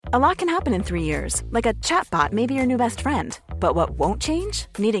A lot can happen in 3 years, like a chatbot may be your new best friend. But what won't change?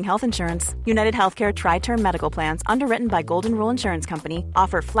 Needing health insurance. United Healthcare Tri-Term Medical Plans, underwritten by Golden Rule Insurance Company,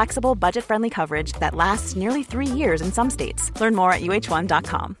 offer flexible, budget-friendly coverage that lasts nearly 3 years in some states. Learn more at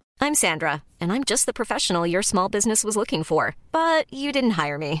uh1.com. I'm Sandra, and I'm just the professional your small business was looking for. But you didn't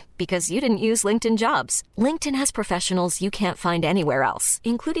hire me because you didn't use LinkedIn Jobs. LinkedIn has professionals you can't find anywhere else,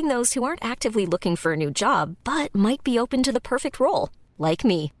 including those who aren't actively looking for a new job, but might be open to the perfect role, like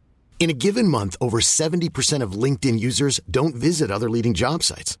me. In a given month, over 70% of LinkedIn users don't visit other leading job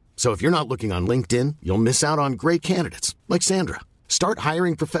sites. So if you're not looking on LinkedIn, you'll miss out on great candidates like Sandra. Start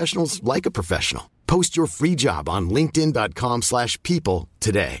hiring professionals like a professional. Post your free job on linkedin.com/people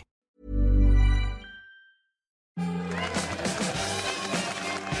today.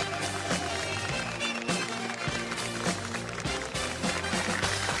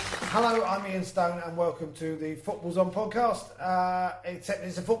 Hello, I'm Ian Stone and welcome to the Football's On podcast, except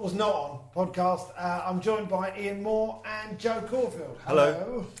it's a Football's Not On podcast. I'm joined by Ian Moore and Joe Caulfield.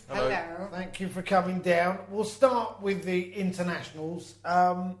 Hello. Hello. Thank you for coming down. We'll start with the internationals.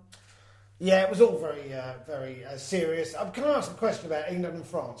 It was all very serious. Can I ask a question about England and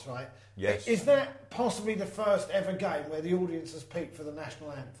France, right? Yes. Is that possibly the first ever game where the audience has peaked for the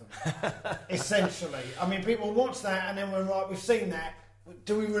national anthem? Essentially. I mean, people watch that and then we're right, we've seen that.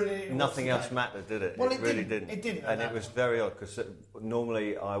 Do we really? Nothing else mattered, did it? Well, it really didn't. It didn't. And it was very odd because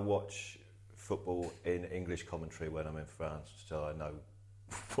normally I watch football in English commentary when I'm in France, so I know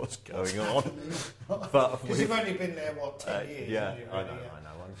what's going on. But because you've only been there, 10 years? Yeah, I know.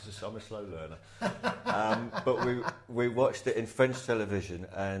 I'm a slow learner. But we watched it in French television,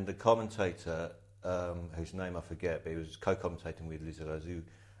 and the commentator, whose name I forget, but he was co-commentating with Lisa Razou,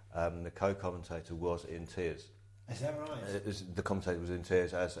 the co-commentator was in tears. Is that right? The commentator was in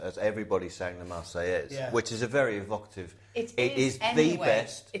tears as everybody sang the Marseillaise, which is a very evocative. It is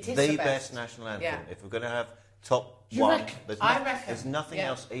the best national anthem. Yeah. If we're going to have top one, there's nothing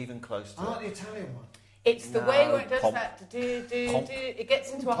else even close to it. I like the Italian one. It's the way where it does that. It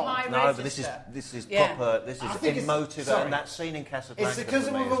gets into a high register. No, but this is proper. This is emotive, and that scene in Casablanca. It's because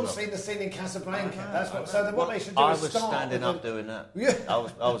we've all seen the scene in Casablanca. That's what. So what they should do is start. I was standing up doing that. Yeah. I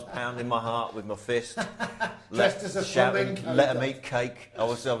was pounding my heart with my fist, dressed as a shouting, "Let them eat cake." I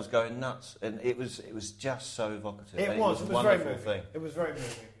was going nuts, and it was just so evocative. It was a wonderful thing. It was very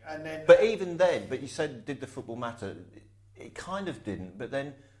moving. And then, but even then, you said, did the football matter? It kind of didn't. But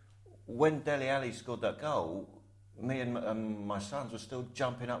then, when Dele Alli scored that goal, me and my sons were still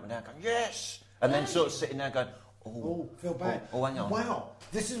jumping up and down, going, yes! And then sort of sitting there going, oh, feel bad. Oh, hang on. Wow,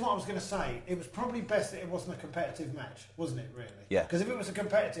 this is what I was going to say. It was probably best that it wasn't a competitive match, wasn't it, really? Yeah. Because if it was a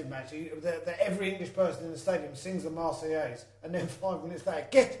competitive match, every English person in the stadium sings the Marseillaise, and then 5 minutes later,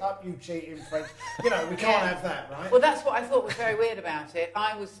 get up, you cheating French. We can't have that, right? Well, that's what I thought was very weird about it.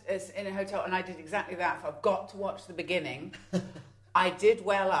 I was in a hotel, and I did exactly that. I've got to watch the beginning. I did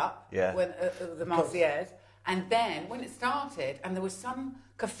well up when the Marseillaise, and then when it started, and there was some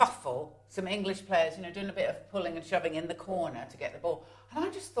kerfuffle, some English players, doing a bit of pulling and shoving in the corner to get the ball, and I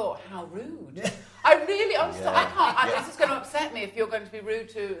just thought, how rude! I can't. This is going to upset me if you're going to be rude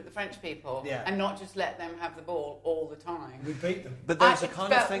to the French people and not just let them have the ball all the time. We beat them, but there's a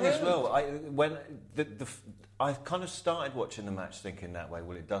kind of thing rude. As well. I kind of started watching the match thinking that way,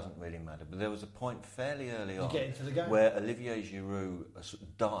 well, it doesn't really matter. But there was a point fairly early on where Olivier Giroud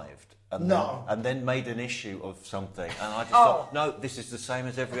dived and then made an issue of something. And I just thought, no, this is the same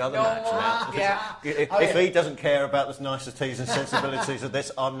as every other match now. If he doesn't care about the niceties and sensibilities of this,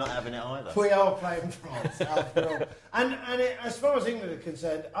 I'm not having it either. We are playing France, after all. And as far as England are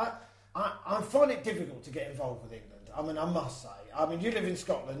concerned, I find it difficult to get involved with England. I mean, I must say. I mean, you live in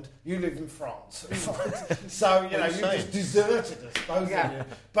Scotland, you live in France. So, you just deserted us, both of you.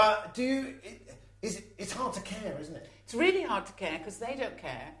 But it's hard to care, isn't it? It's really hard to care because they don't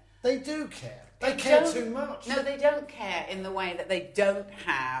care. They do care. They care too much. No, they don't care in the way that they don't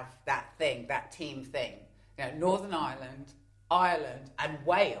have that thing, that team thing. Northern Ireland and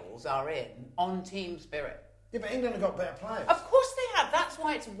Wales are on team spirit. Yeah, but England have got better players. Of course they have. That's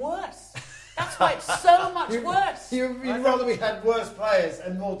why it's worse. That's why it's so much worse. You'd rather we had worse players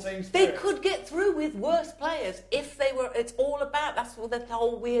and more team spirit. They could get through with worse players if they were. It's all about. That's the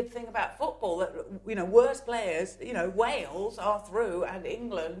whole weird thing about football. That worse players. Wales are through and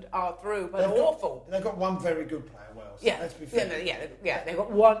England are through, but they're awful. They've got one very good player, Wales. Yeah, let's be fair. They've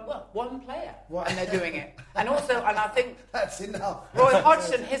got one player, and they're doing it. And I think that's enough. Roy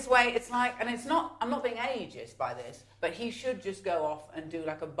Hodgson, his way, it's like, and it's not. I'm not being ageist by this, but he should just go off and do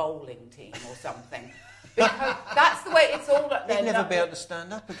like a bowling team or something. Because that's the way it's all... He'd never be able to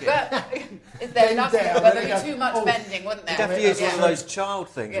stand up again. But there'd be too much bending, wouldn't there? He'd have to use one of those child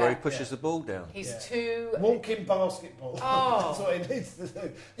things where he pushes the ball down. He's too... Walking basketball. That's what he needs to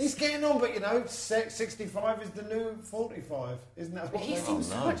do. He's getting on, but 65 is the new 45, isn't that what he seems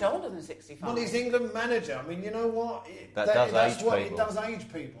so much older than 65. Well, he's England manager. I mean, you know what? It does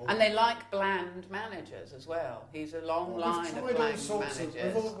age people. And they like bland managers as well. He's a long line of bland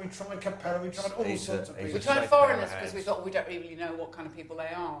managers. We tried Capello, we tried all sorts of people. We tried foreigners because we thought we don't really know what kind of people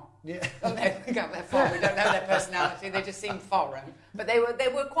they are. Yeah. They're foreign. We don't know their personality. They just seem foreign. But they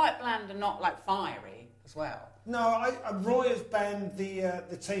were quite bland and not like fiery as well. No, Roy has banned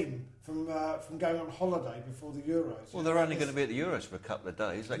the team from going on holiday before the Euros. Well, they're only going to be at the Euros for a couple of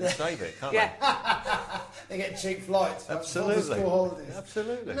days. They can save it, can't they? They get cheap flights. Absolutely. School holidays.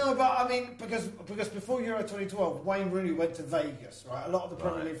 Absolutely. No, but I mean, because before Euro 2012, Wayne Rooney went to Vegas, right? A lot of the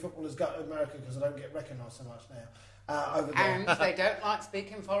Premier League footballers go to America because they don't get recognised so much now. Over there. And they don't like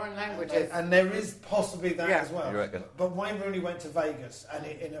speaking foreign languages. And there is possibly that as well. You reckon? But Wayne Rooney went to Vegas and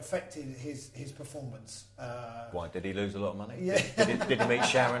it affected his performance. Why? Did he lose a lot of money? Yeah. Did he meet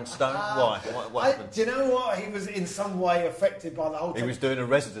Sharon Stone? Why? What happened? Do you know what? He was in some way affected by the whole thing. He was doing a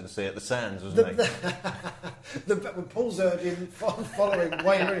residency at the Sands, wasn't he? With Paul Zerdin following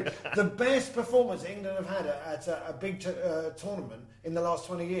Wayne Rooney. The best performance England have had at a big tournament in the last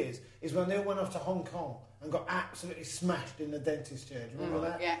 20 years is when they went off to Hong Kong and got absolutely smashed in the dentist chair. Do you remember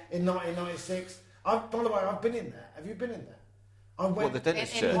that? Yeah. In 1996. By the way, I've been in there. Have you been in there? I went the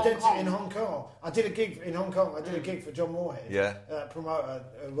dentist chair? In Hong Kong. I did a gig in Hong Kong. I did a gig for John Moorhead, promoter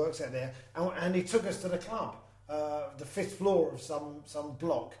who works out there. And he took us to the club, the 5th floor of some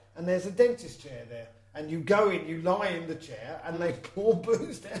block, and there's a dentist chair there. And you go in, you lie in the chair, and they pour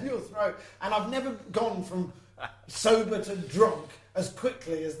booze down your throat. And I've never gone from sober to drunk as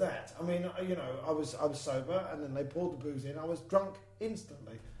quickly as that. I mean, I was sober, and then they poured the booze in. I was drunk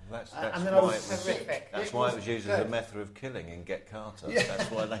instantly. That's why it was used as a method of killing in Get Carter. Yeah. That's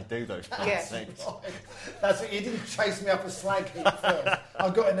why they do those kind of things. That's it. He didn't chase me up a slag heap first. I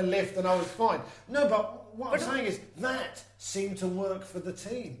got in the lift and I was fine. No, but what I'm saying is that seemed to work for the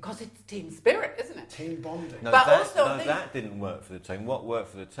team. Because it's team spirit, isn't it? Team bonding. That didn't work for the team. What worked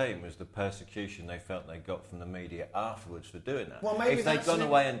for the team was the persecution they felt they got from the media afterwards for doing that. Well, maybe if they'd gone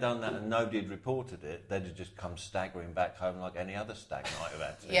away and done that and nobody had reported it, they'd have just come staggering back home like any other stag might have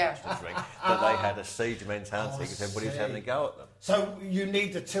had to drink. But they had a siege mentality because everybody was having a go at them. So you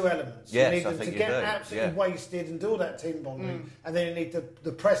need the two elements. Yes, you need them to get absolutely wasted and do all that team bonding, and then you need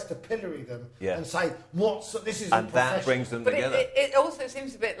the press to pillory them and say, this is and that brings them together. It also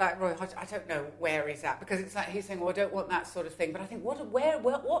seems a bit like Roy. I don't know where he's at because it's like he's saying, "Well, I don't want that sort of thing." But I think, what?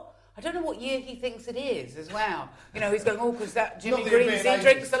 I don't know what year he thinks it is as well. He's going, because that Jimmy Greaves, he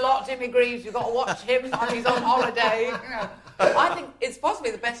drinks a lot. Jimmy Greaves, you've got to watch him when he's on holiday. I think it's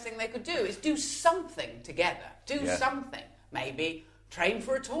possibly the best thing they could do is do something together. Do something, maybe. Train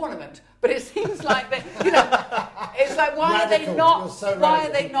for a tournament, but it seems like it's like why are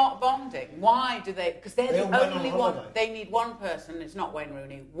they not bonding? Why do they? Because they're the only one. They need one person. It's not Wayne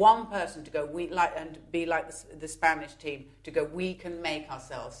Rooney. One person to go. And be like the Spanish team to go. We can make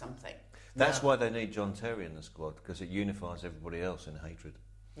ourselves something. That's why they need John Terry in the squad because it unifies everybody else in hatred.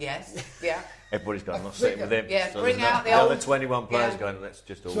 Yes, yeah. Everybody's going, I'm not sitting with him. Yeah, so bring out the other 21 players going, let's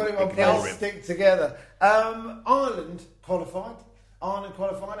just all 21 players stick together. Ireland qualified,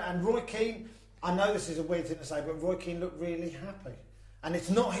 and Roy Keane, I know this is a weird thing to say, but Roy Keane looked really happy. And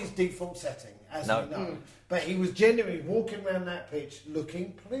it's not his default setting, as we know. But he was genuinely walking around that pitch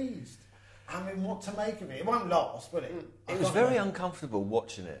looking pleased. I mean, what to make of it? It won't last, will it? It was very uncomfortable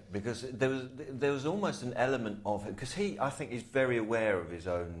watching it because there was almost an element of it because I think he's very aware of his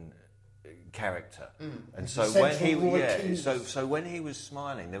own character, and so when he was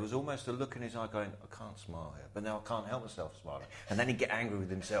smiling, there was almost a look in his eye going, I can't smile here, but now I can't help myself smiling, and then he'd get angry with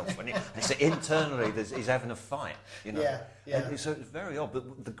himself. And so internally, he's having a fight, Yeah. And so it was very odd.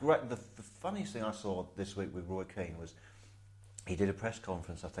 But the funniest thing I saw this week with Roy Keane was. He did a press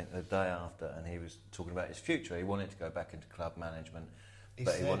conference, I think, the day after, and he was talking about his future. He wanted to go back into club management, he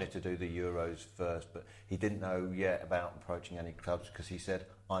wanted to do the Euros first, but he didn't know yet about approaching any clubs because he said,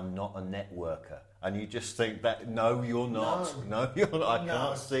 I'm not a networker. And you just think that, no, you're not. No, you're not. I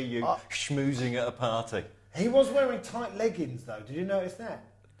can't see you schmoozing at a party. He was wearing tight leggings, though. Did you notice that?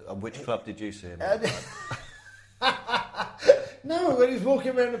 Which club did you see him No, when he's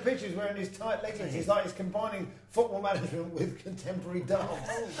walking around the pitch, he's wearing his tight leggings. He's like he's combining football management with contemporary dance.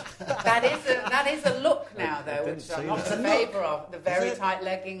 that is a look now, though, which I'm not in favour of. The very tight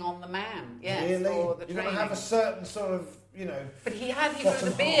legging on the man. Yes, really? or the You've got to have a certain sort of But he grew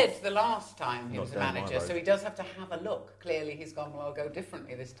the beard the last time he was a manager, so he does have to have a look. Clearly, he's gone, well, I'll go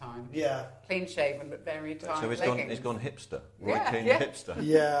differently this time. Yeah. Clean shaven, but very tight. So he's gone hipster. Hipster.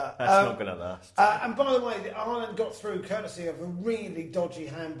 Yeah. That's not going to last. And by the way, Ireland got through courtesy of a really dodgy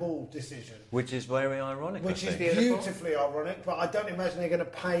handball decision. Which is very ironic. Which is beautifully ironic, but I don't imagine they're going to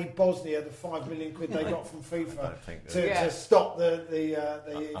pay Bosnia the £5 million they got from FIFA to stop the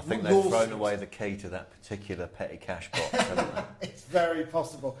I think they've thrown away the key to that particular petty cash box, haven't they? It's very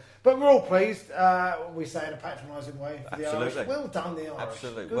possible. But we're all pleased, we say in a patronising way, for the Irish. Well done, the Irish.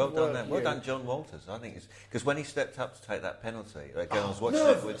 Absolutely. Good well done them. Well done, John Walters. I think it's... Because when he stepped up to take that penalty, I was watching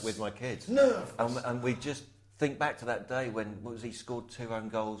it with my kids. Nervous. And we just think back to that day when he scored 2 own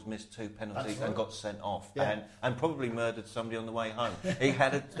goals, missed 2 penalties and got sent off and probably murdered somebody on the way home. He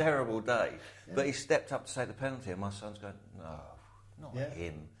had a terrible day. But he stepped up to take the penalty and my son's going, no. Not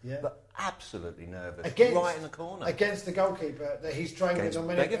him, but absolutely nervous, right in the corner. Against the goalkeeper that he's trained with on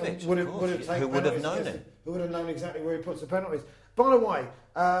minute, Begovic, would have taken who would have known him. Who would have known exactly where he puts the penalties. By the way,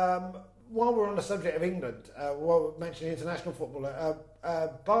 while we're on the subject of England, while we're mentioning international footballer,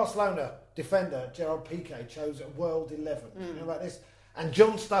 Barcelona defender Gerard Piqué chose a World 11. You know about this? And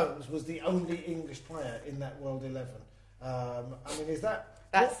John Stones was the only English player in that World 11. I mean, is that...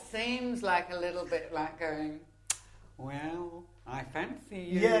 That seems like a little bit like going, well... I fancy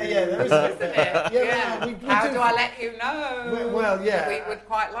you. Yeah, there is a bit. How do I let you know? Well, yeah. We would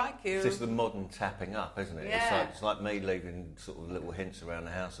quite like you. It's just the modern tapping up, isn't it? Yeah. It's like me leaving sort of little hints around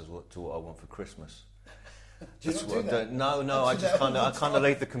the house to what I want for Christmas. Do you not do that? No. I just kind of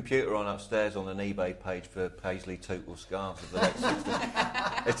leave the computer on upstairs on an eBay page for Paisley Tootle scarves of the late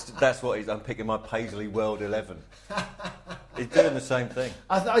 60s. That's what I'm picking my Paisley World 11. He's doing the same thing.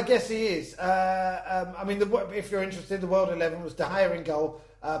 I guess he is. I mean, if you're interested, the World 11 was De Gea in goal,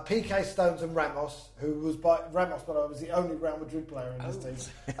 Piqué, Stones and Ramos, Ramos, by the way, was the only Real Madrid player in this team.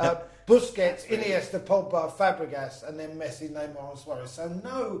 Busquets, Iniesta, Pogba, Fabregas, and then Messi, Neymar and Suarez. So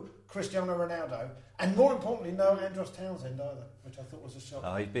no Cristiano Ronaldo, and more importantly, no Andros Townsend either, which I thought was a shock.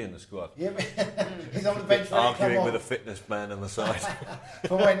 Oh, he'd be in the squad. Yeah, he's on the bench. Arguing with a fitness man on the side.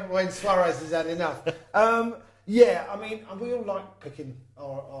 For when Suarez has had enough. Yeah, I mean, we all like picking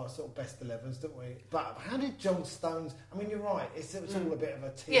our sort of best 11s, don't we? But how did John Stones... I mean, you're right, it's all a bit of a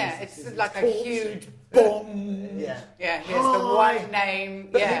tease. Yeah, it's like a huge... Bomb! Yeah, here's the one name.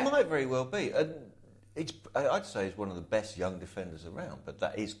 But he might very well be. I'd say he's one of the best young defenders around, but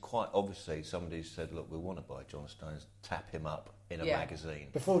that is quite obviously somebody who said, look, we want to buy John Stones, tap him up in a magazine.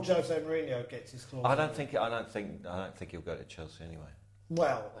 Before Jose Mourinho gets his claws. I don't think he'll go to Chelsea anyway.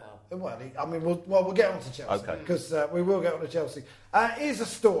 Well, I mean, we'll get on to Chelsea because we will get on to Chelsea. Here's a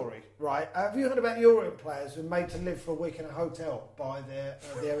story, right? Have you heard about European players who are made to live for a week in a hotel by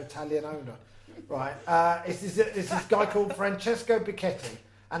their Italian owner? Right? It's this guy called Francesco Bicchetti.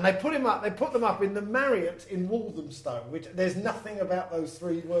 And they put them up in the Marriott in Walthamstow, which there's nothing about those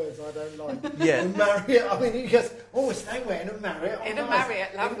 3 words I don't like. Yeah. The Marriott, I mean, he goes, we're staying where? In a Marriott? In a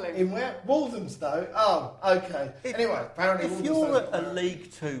Marriott, lovely. In where? Walthamstow? Oh, okay. Anyway, apparently if you're a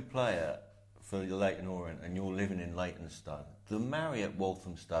League 2 player for Leyton Orient and you're living in Leytonstone, the Marriott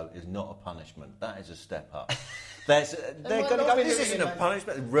Walthamstow is not a punishment. That is a step up. They're going to go, this isn't a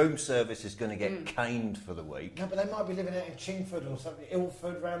punishment. The room service is going to get caned for the week. No, but they might be living out in Chingford or something,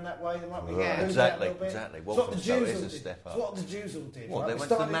 Ilford, around that way. They might be exactly. Walthamstow is a step up. It's what the Jews all did. What, right? They went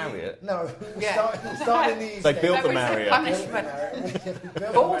to the Marriott? We started in the East They End. built the Marriott. Punishment.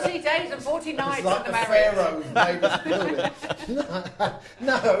 40 days and 40 nights like at the Marriott. Pharaoh made us build it.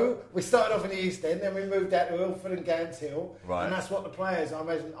 No, we started off in the East End, then we moved out to Ilford and Gants Hill, and that's what the players. I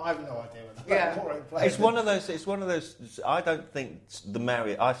imagine. I have no idea what the players. It's one of those. I don't think the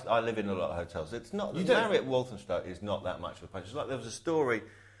Marriott... I live in a lot of hotels. It's not... The Marriott Walthamstow is not that much of a punch. It's like there was a story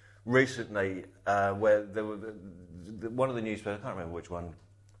recently where there were... one of the newspapers, I can't remember which one,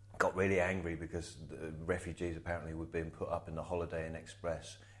 got really angry because the refugees apparently were being put up in the Holiday Inn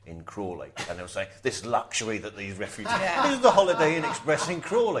Express in Crawley. And they were saying, this luxury that these refugees... This is the Holiday Inn Express in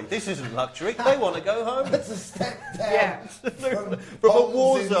Crawley. This isn't luxury. They want to go home. That's a step down from a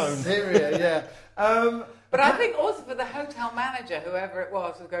war zone. Syria, yeah. But I think also for the hotel manager, whoever it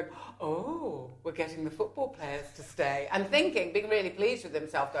was going, we're getting the football players to stay. And thinking, being really pleased with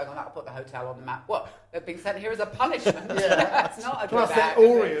himself, going, that'll put the hotel on the map. What? They're being sent here as a punishment. That's not a good Plus, they're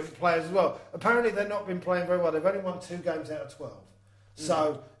Orient players as well. Apparently, they've not been playing very well. They've only won 2 games out of 12.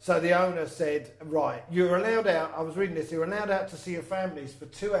 So the owner said, right, you're allowed out, I was reading this, you're allowed out to see your families for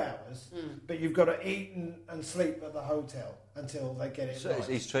 2 hours, but you've got to eat and sleep at the hotel until they get it so right.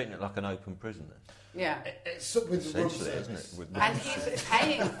 He's treating it like an open prison then? Yeah. It's with the room service. Isn't it? And he's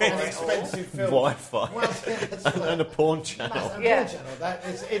paying for it expensive film. Wi-Fi. Well, and a porn channel. Porn channel.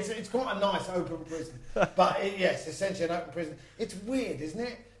 It's quite a nice open prison. But yes, essentially an open prison. It's weird, isn't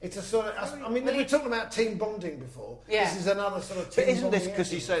it? It's a sort of... I mean, we were talking about team bonding before. Yeah. This is another sort of team bonding. But isn't this,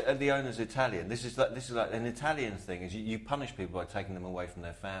 because you say the owner's Italian, this is like an Italian thing, is you punish people by taking them away from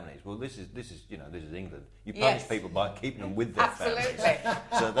their families. Well, this is England. You punish people by keeping them with their families.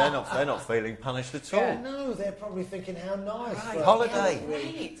 So they're not feeling punished at all. Yeah. No, they're probably thinking, how nice. Right. Holiday.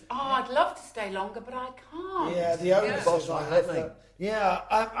 Great. Oh, I'd love to stay longer, but I can't. Yeah, the owner says I have to... Yeah,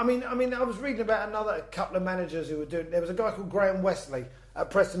 I mean, I was reading about a couple of managers who were doing... There was a guy called Graham Wesley at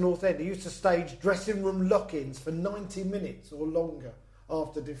Preston North End. He used to stage dressing room lock-ins for 90 minutes or longer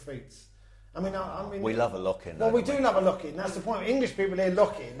after defeats. I mean, we love a lock-in. Well, we do love a lock-in. That's the point. English people hear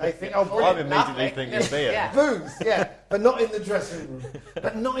lock-in, they think, oh, brilliant. I'm immediately thinking beer. Yeah. Booze, yeah, but not in the dressing room.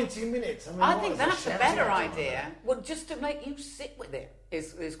 But 90 minutes. I think that's a better idea. Well, just to make you sit with it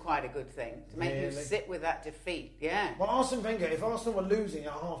is quite a good thing. To make you sit with that defeat, yeah. Well, Arsene Wenger, if Arsenal were losing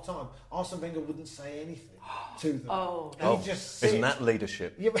at half-time, Arsene Wenger wouldn't say anything to them. He'd just sit. Isn't that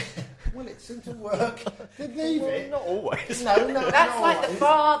leadership? Yeah, well, it seemed to work. Did leave it. Not always. No, that's like always. the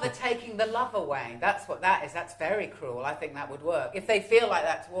father taking the love away. That's what that is. That's very cruel. I think that would work. If they feel like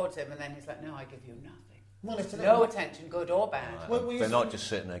that towards him, and then he's like, no, I give you nothing. Well, no attention, good or bad. Well, they're not just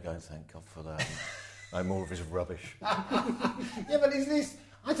sitting there going, thank God for that. No more of his rubbish. Yeah, but is this...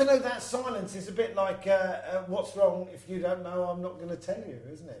 I don't know, that silence is a bit like, what's wrong if you don't know, I'm not going to tell you,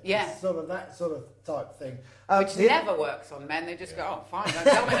 isn't it? Yeah. It's sort of that sort of type thing. Which never works on men. They just go, oh, fine, don't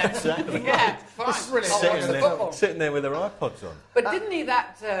tell me that. Exactly. Yeah, fine. Sitting there with their iPods on. But didn't he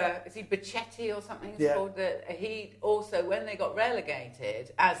is he Bacchetti or something? It's called, he also, when they got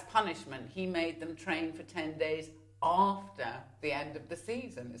relegated, as punishment, he made them train for 10 days after the end of the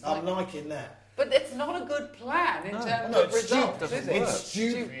season. I'm liking that. But it's not a good plan in terms of results, is it? It's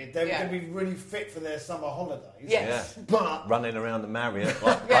stupid. They're going to be really fit for their summer holidays. Yes. Yeah. But... running around the Marriott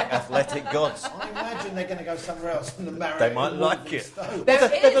like athletic gods. I imagine they're going to go somewhere else in the Marriott. They might like it.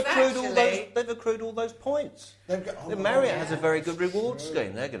 They've accrued all those points. The Marriott has a very good reward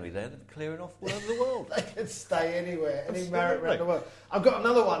scheme. They're going to be there clearing off all over the world. They could stay anywhere, any Marriott around the world. I've got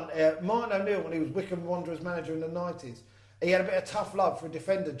another one. Martin O'Neill, when he was Wycombe Wanderers manager in the 90s, he had a bit of tough love for a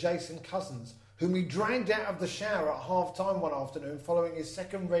defender, Jason Cousins, whom he dragged out of the shower at half-time one afternoon following his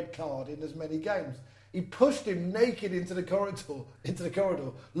second red card in as many games. He pushed him naked into the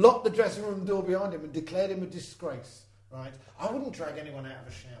corridor, locked the dressing room door behind him and declared him a disgrace, right? I wouldn't drag anyone out of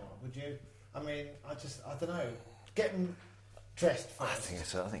a shower, would you? I mean, I don't know. Get them dressed first.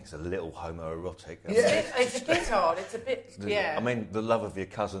 I think it's a little homoerotic. Yeah. It's a bit odd. It's a bit, I mean, the love of your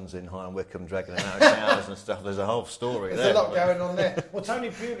cousins in High Wycombe, dragging them out of showers and stuff, there's a whole story there. There's a lot going on there. Well, Tony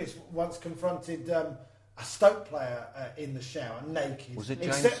Pulis once confronted a Stoke player in the shower, naked. Was it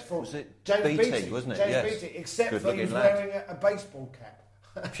James? James Beattie, wasn't it? James Beattie, except for he was wearing a baseball cap.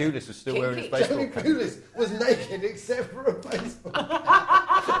 Pulis was still wearing his baseball cap. Tony Pulis was naked except for a baseball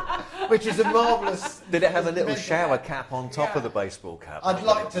cap, which is a marvellous... Did it have a little shower cap on top of the baseball cap? I'd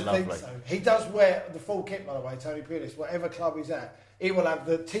like to think so. He does wear the full kit, by the way, Tony Pulis, whatever club he's at. He will have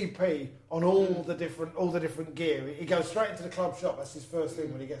the TP on all the different gear. He goes straight into the club shop. That's his first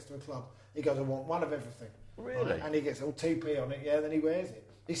thing when he gets to a club. He goes, I want one of everything. Really? Right? And he gets all TP on it, and then he wears it.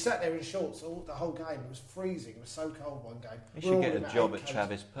 He sat there in shorts the whole game. It was freezing. It was so cold one game. He should get a job at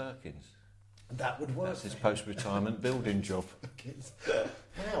Travis Perkins. That would work. That's his post-retirement building job.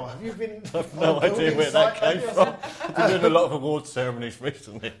 Wow, have you been... I've no idea where that came from. I've been doing a lot of award ceremonies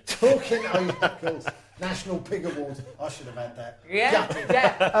recently. Of course. National Pig Awards. I should have had that.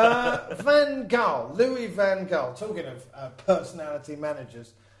 Yeah. Van Gaal, Louis Van Gaal, talking of personality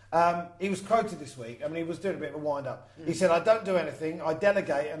managers, he was quoted this week. I mean, he was doing a bit of a wind-up. He said, I don't do anything, I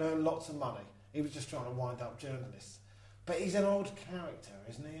delegate and earn lots of money. He was just trying to wind up journalists. But he's an odd character,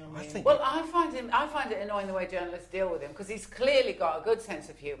 isn't he? I find it annoying the way journalists deal with him, because he's clearly got a good sense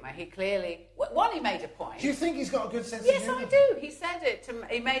of humour. He made a point. Do you think he's got a good sense of humour? Yes, I do. He said it.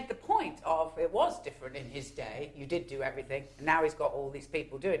 He made the point of it was different in his day. You did do everything, and now he's got all these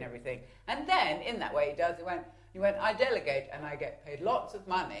people doing everything. And then, in that way, he went, I delegate and I get paid lots of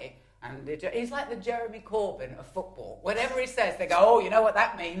money. And he's like the Jeremy Corbyn of football. Whatever he says, they go, oh, you know what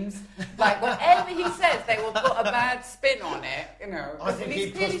that means? Like, whatever he says, they will put a bad spin on it, you know. I think he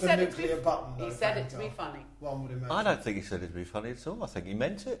pushed the nuclear button, though. He said it to be funny. One would imagine. I don't think he said it to be funny at all. I think he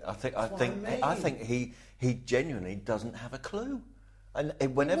meant it. I think he genuinely doesn't have a clue. And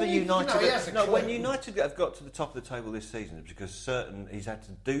whenever when United have got to the top of the table this season, it's because he's had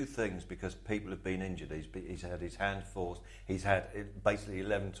to do things because people have been injured. He's had his hand forced. He's had basically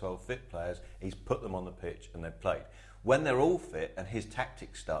 11, 12 fit players. He's put them on the pitch and they've played. When they're all fit and his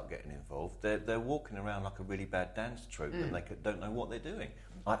tactics start getting involved, they're walking around like a really bad dance troupe and they don't know what they're doing.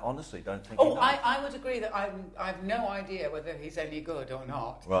 I honestly don't think. I would agree that I've no idea whether he's any good or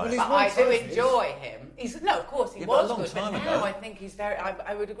not. Right. But I do enjoy him. Of course he was good, but now ago. I think he's very.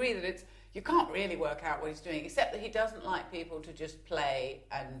 I would agree that you can't really work out what he's doing, except that he doesn't like people to just play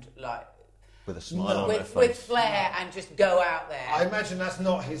and like. With a smile on their face. With flair and just go out there. I imagine that's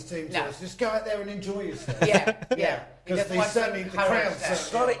not his team choice. Just go out there and enjoy yourself. Yeah. Because the crowd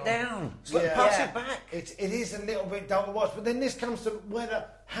slow it down. Pass it back. It is a little bit dull to watch. But then this comes to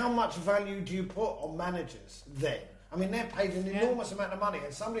how much value do you put on managers then? I mean, they're paid an enormous amount of money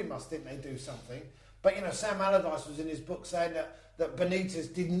and somebody must think they do something. But, Sam Allardyce was in his book saying that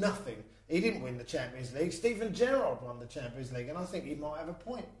Benitez did nothing. He didn't win the Champions League. Steven Gerrard won the Champions League, and I think he might have a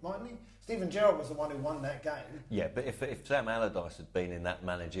point, mightn't he? Steven Gerrard was the one who won that game. Yeah, but if Sam Allardyce had been in that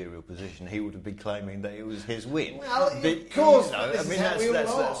managerial position, he would have been claiming that it was his win. Well, of course.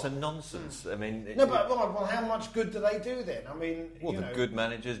 That's a nonsense. I mean, well, how much good do they do then? I mean, the good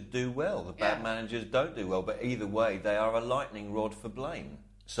managers do well. The bad managers don't do well. But either way, they are a lightning rod for blame.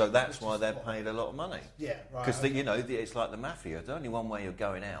 So that's why they're paid a lot of money. Yeah, right. Because it's like the mafia. There's only one way you're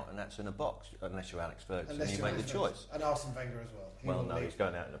going out, and that's in a box. Unless you're Alex Ferguson, you make the choice. And Arsene Wenger as well. He's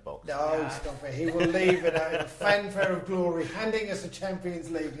going out in a box. No, stop it. He will leave in a fanfare of glory, handing us a Champions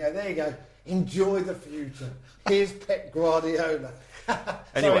League. There you go. Enjoy the future. Here's Pep Guardiola.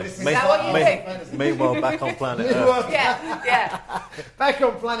 Anyway, meanwhile, back on planet Earth. Back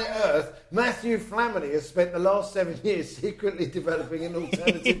on planet Earth, Matthew Flamini has spent the last 7 years secretly developing an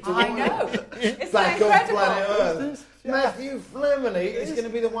alternative to oil. I know. It's back on planet Earth. Matthew Flamini is going to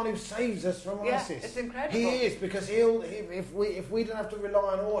be the one who saves us from ISIS. It's incredible. He is, because if we don't have to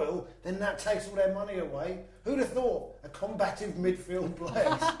rely on oil, then that takes all their money away. Who'd have thought a combative midfield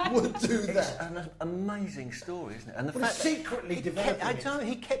player would do that? It's an amazing story, isn't it? And the fact secretly developing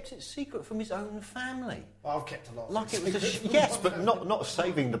he kept it secret from his own family. Well, I've kept a lot. Like it was yes, but not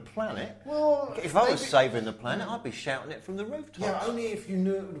saving the planet. Well, if I was saving the planet, I'd be shouting it from the rooftops. Yeah, only if you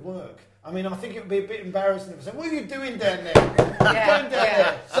knew it would work. I mean, I think it would be a bit embarrassing if I said, "What are you doing down there? Going down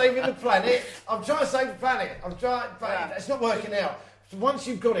there, saving the planet. I'm trying to save the planet. I'm trying, but it's not working out." So once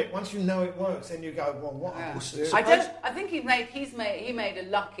you've got it, once you know it works, then you go, "Well, what am I doing?" I think he made a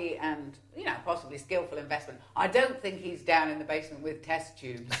lucky and possibly skillful investment. I don't think he's down in the basement with test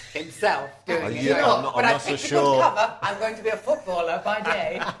tubes himself doing it. I'm not so sure. Cover, I'm going to be a footballer by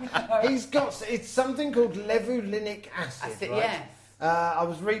day. It's something called levulinic acid. Right? Yes. I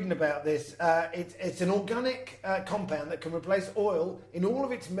was reading about this. It's an organic compound that can replace oil in all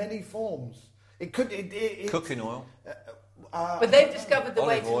of its many forms. It could cooking oil. But they've discovered the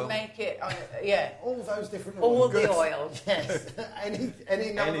way to make it. All those different oils. All the oils. Yes. any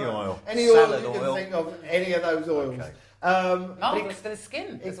oil. Any salad oil you can think of. Any of those oils. Okay. Marvellous for the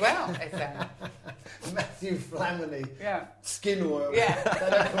skin as well. Matthew Flamini. Yeah. Skin oil. Yeah. They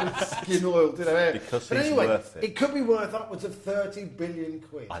don't call it skin oil, do they? Because but he's worth it. It could be worth upwards of 30 billion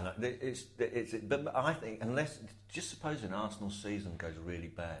quid. I know. But I think just supposing Arsenal's season goes really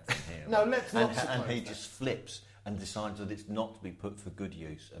bad from here. No, let's not. And he just flips and decides that it's not to be put for good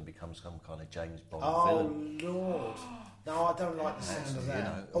use and becomes some kind of James Bond villain. Oh, Lord. No, I don't like the sound of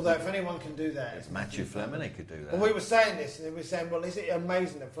that. Although if anyone can do that, it's Matthew Flamini could do that. Well, we were saying this, and we were saying, well, is it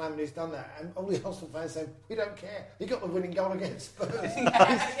amazing that Flamini's done that? And all the Arsenal fans saying, we don't care. He got the winning goal against Spurs.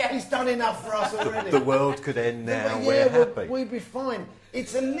 He's done enough for us already. The world could end now. We're happy. We'd be fine.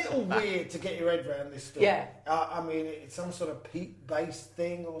 It's a little weird to get your head around this story. Yeah. I mean, it's some sort of peat-based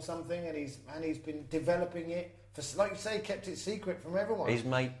thing or something, and he's been developing it. Like you say, kept it secret from everyone. His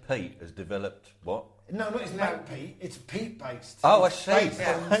mate Pete has developed what? No, not his mate Pete. It's peat-based. Oh, it's I see.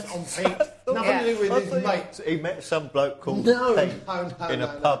 Based on peat. Nothing to do with his mate. He met some bloke called Pete in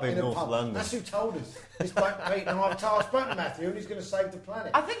a pub in North London. That's who told us. This bloke Pete. Now I've spoken to Matthew, and he's going to save the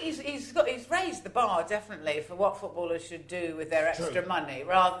planet. I think he's raised the bar definitely for what footballers should do with their extra money,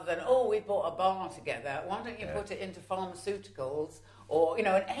 rather than we bought a bar together. Why don't you put it into pharmaceuticals? Or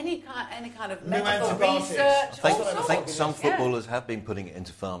any kind of medical research. I think some footballers have been putting it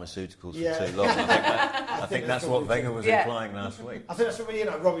into pharmaceuticals for too long. I think that's what Wenger was implying last week. I think that's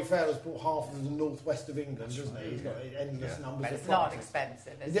what Robbie Fowler's bought half of the northwest of England, doesn't he? He's got endless numbers. But it's not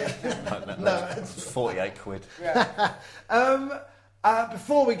expensive, is it? No, it's 48 quid. Yeah.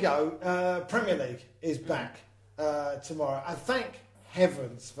 Before we go, Premier League is back tomorrow, and thank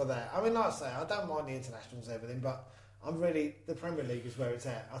heavens for that. I mean, like I say, I don't mind the internationals and everything, but the Premier League is where it's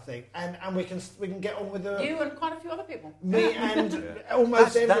at, I think, and we can get on with you and quite a few other people. Me and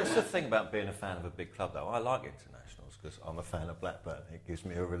almost everyone. That's the thing about being a fan of a big club, though. I like internationals because I'm a fan of Blackburn. It gives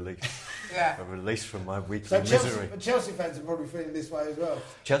me a release, a release from my weekly misery. Chelsea fans are probably feeling this way as well.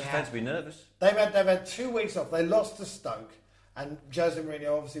 Chelsea fans will be nervous. They've had 2 weeks off. They lost to Stoke. And Jose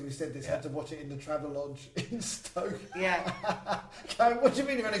Mourinho, obviously, we said this, had to watch it in the Travelodge in Stoke. Yeah. What do you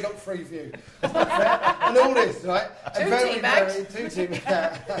mean you've only got 3 views? And all this, right? Two team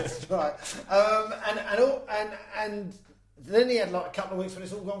bags. That's right. And then he had like a couple of weeks when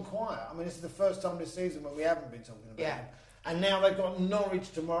it's all gone quiet. I mean, this is the first time this season when we haven't been talking about him. And now they've got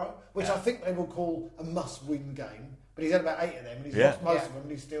Norwich tomorrow, which I think they will call a must-win game. But he's had about 8 of them, and he's lost most of them,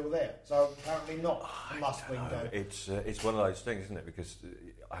 and he's still there. So apparently not a must-win game. It's one of those things, isn't it? Because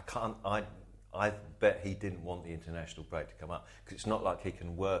I bet he didn't want the international break to come up, because it's not like he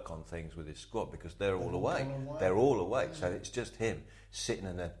can work on things with his squad because they're all away. They're all away, so it's just him sitting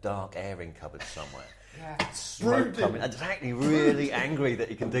in a dark airing cupboard somewhere. Smoke coming, exactly, really angry that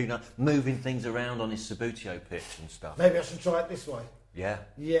he can do moving things around on his Subbuteo pitch and stuff. Maybe I should try it this way. Yeah.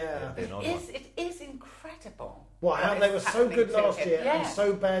 It is incredible. How they were so good last year and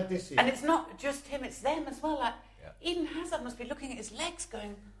so bad this year. And it's not just him, it's them as well. Like, Eden Hazard must be looking at his legs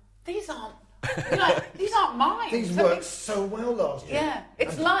going, these aren't mine. These worked so well last year. Yeah.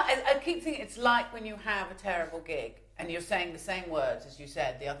 It's like, I keep thinking, it's like when you have a terrible gig and you're saying the same words as you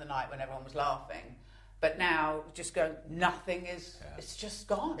said the other night when everyone was laughing. But now, just going, nothing is, it's just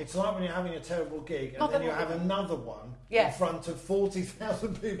gone. It's like when you're having a terrible gig and then you have another one in front of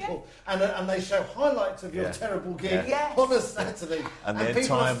 40,000 people and they show highlights of your terrible gig on a Saturday. And the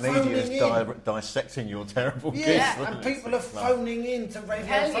entire media is dissecting your terrible gig. Yeah, and people are phoning in to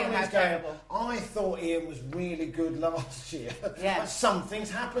radio going, I thought Ian was really good last year, but something's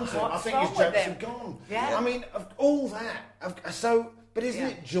happened to him. I think his jokes are gone. Yeah. I mean, all that. But isn't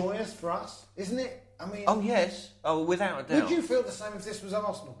it joyous for us? Isn't it? I mean, yes. Without a doubt. Would you feel the same if this was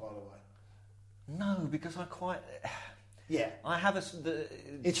Arsenal, by the way? No, because I quite... I have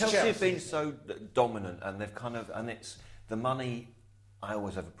Chelsea have been so dominant, and they've kind of... And it's... The money... I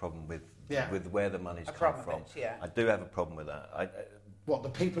always have a problem with where the money's come from. I do have a problem with that. The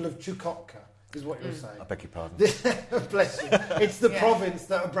people of Chukotka is what you're saying? I beg your pardon. Bless you. It's the province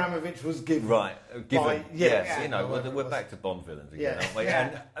that Abramovich was given. Right. Given. We're back to Bond villains again, aren't we?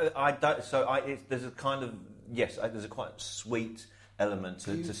 And I don't... So there's a kind of... Yes, there's a quite sweet element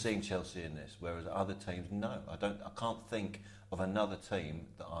to seeing Chelsea in this, whereas other teams, no. I can't think of another team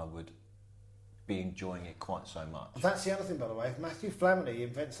that I would be enjoying it quite so much. That's the other thing, by the way. If Matthew Flamini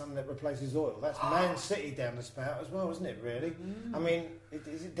invents something that replaces oil, that's Man City down the spout as well, isn't it, really? I mean,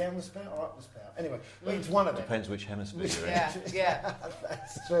 is it down the spout or up the spout? Anyway, it's one of them. Depends which hemisphere you're in. Yeah.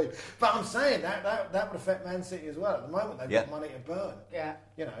 That's true. But I'm saying that would affect Man City as well. At the moment, they've got money to burn. Yeah.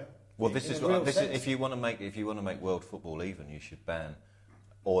 You know. Well, this is if you want to make world football even, you should ban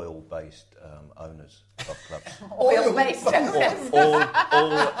oil-based owners of clubs. Oil-based owners?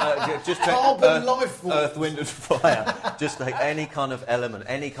 Just take earth, wind and fire. Just take any kind of element,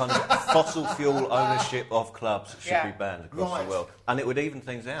 any kind of fossil fuel ownership of clubs should be banned across the world. And it would even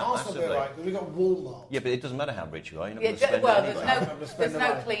things out massively. Right, we've got Walmart. Yeah, but it doesn't matter how rich you are. You're not going to spend it anyway. There's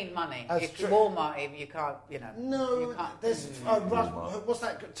no clean money. Walmart, you can't, No, you can't. There's... what's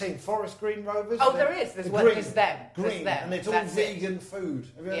that team? Forest Green Rovers? Oh, there is. There's them. Green, and it's all vegan food.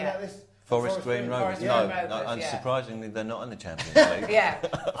 Have you heard about this? Forest Green Rovers. No, unsurprisingly, they're not in the Champions League.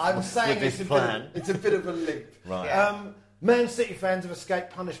 I'm saying it's a bit of a leap. Right. Man City fans have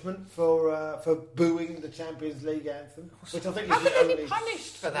escaped punishment for booing the Champions League anthem, which I think How is the can they only... be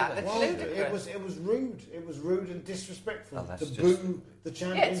punished for that? That's ludicrous. It was rude. It was rude and disrespectful to boo the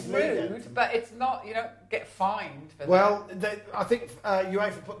Champions League anthem. It's rude, but it's not. You don't get fined for that. Well, I think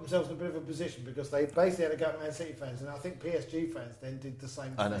UEFA put themselves in a bit of a position because they basically had to go at Man City fans, and I think PSG fans then did the same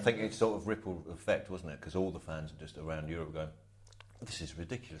thing. And I think it's sort of ripple effect, wasn't it? Because all the fans just around Europe going, this is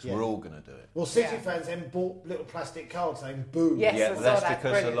ridiculous. We're all going to do it. Well, City fans then bought little plastic cards saying "boo." Yes, but that's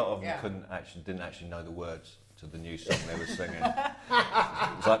because a lot of them didn't actually know the words to the new song they were singing. It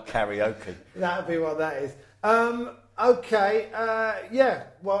was like karaoke. That'd be what that is. Okay.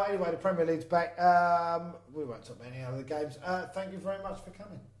 Well, anyway, the Premier League's back. We won't talk about any other games. Thank you very much for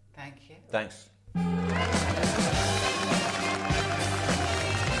coming. Thank you. Thanks.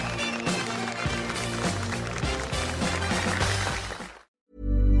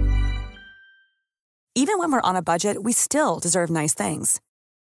 Even when we're on a budget, we still deserve nice things.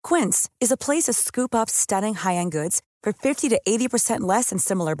 Quince is a place to scoop up stunning high-end goods for 50 to 80% less than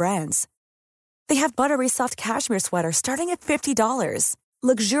similar brands. They have buttery soft cashmere sweaters starting at $50,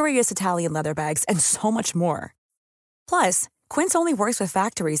 luxurious Italian leather bags, and so much more. Plus, Quince only works with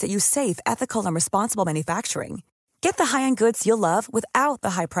factories that use safe, ethical, and responsible manufacturing. Get the high-end goods you'll love without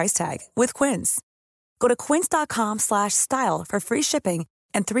the high price tag with Quince. Go to quince.com/style for free shipping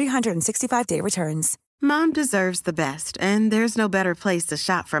and 365-day returns. Mom deserves the best, and there's no better place to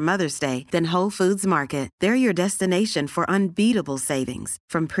shop for Mother's Day than Whole Foods Market. They're your destination for unbeatable savings,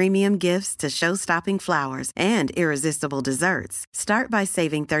 from premium gifts to show-stopping flowers and irresistible desserts. Start by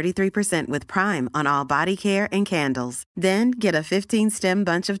saving 33% with Prime on all body care and candles. Then get a 15-stem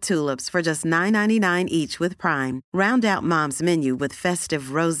bunch of tulips for just $9.99 each with Prime. Round out Mom's menu with festive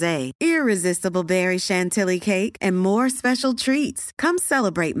rosé, irresistible berry chantilly cake, and more special treats. Come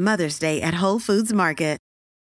celebrate Mother's Day at Whole Foods Market.